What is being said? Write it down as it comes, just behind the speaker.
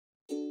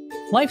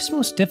Life's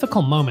most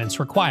difficult moments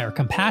require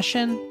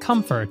compassion,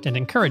 comfort, and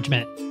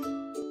encouragement.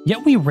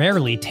 Yet we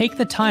rarely take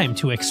the time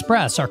to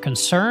express our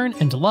concern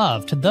and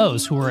love to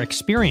those who are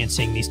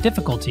experiencing these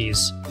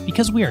difficulties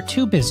because we are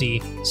too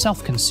busy,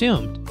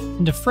 self-consumed,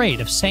 and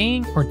afraid of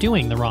saying or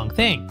doing the wrong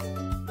thing.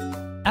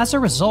 As a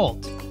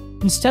result,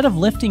 instead of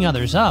lifting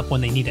others up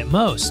when they need it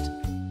most,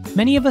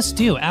 many of us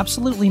do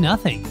absolutely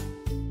nothing.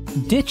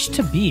 Ditch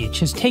to Beach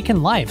has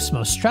taken life's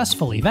most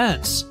stressful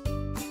events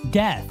 –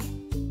 death,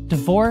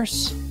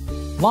 divorce,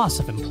 loss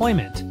of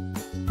employment,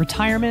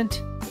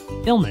 retirement,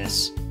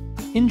 illness,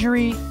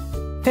 injury,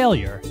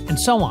 failure, and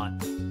so on,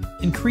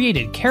 and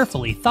created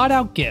carefully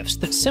thought-out gifts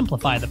that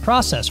simplify the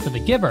process for the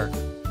giver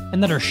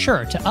and that are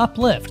sure to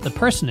uplift the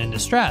person in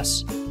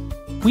distress.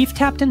 We've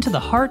tapped into the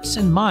hearts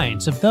and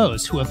minds of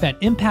those who have been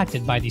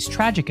impacted by these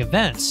tragic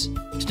events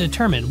to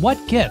determine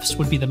what gifts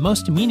would be the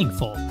most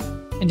meaningful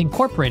and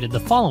incorporated the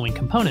following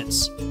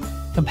components: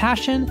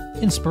 compassion,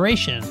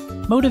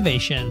 inspiration,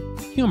 motivation,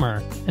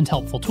 humor, and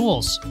helpful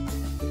tools.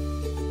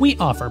 We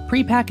offer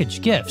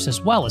prepackaged gifts as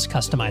well as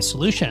customized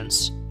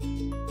solutions.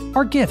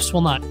 Our gifts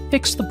will not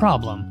fix the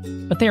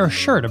problem, but they are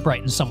sure to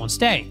brighten someone's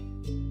day.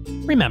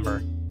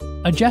 Remember,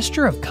 a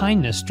gesture of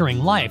kindness during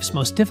life's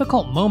most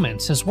difficult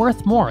moments is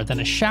worth more than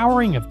a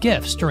showering of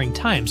gifts during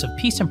times of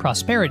peace and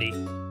prosperity,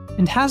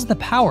 and has the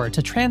power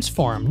to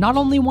transform not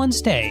only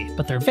one's day,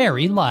 but their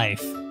very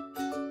life.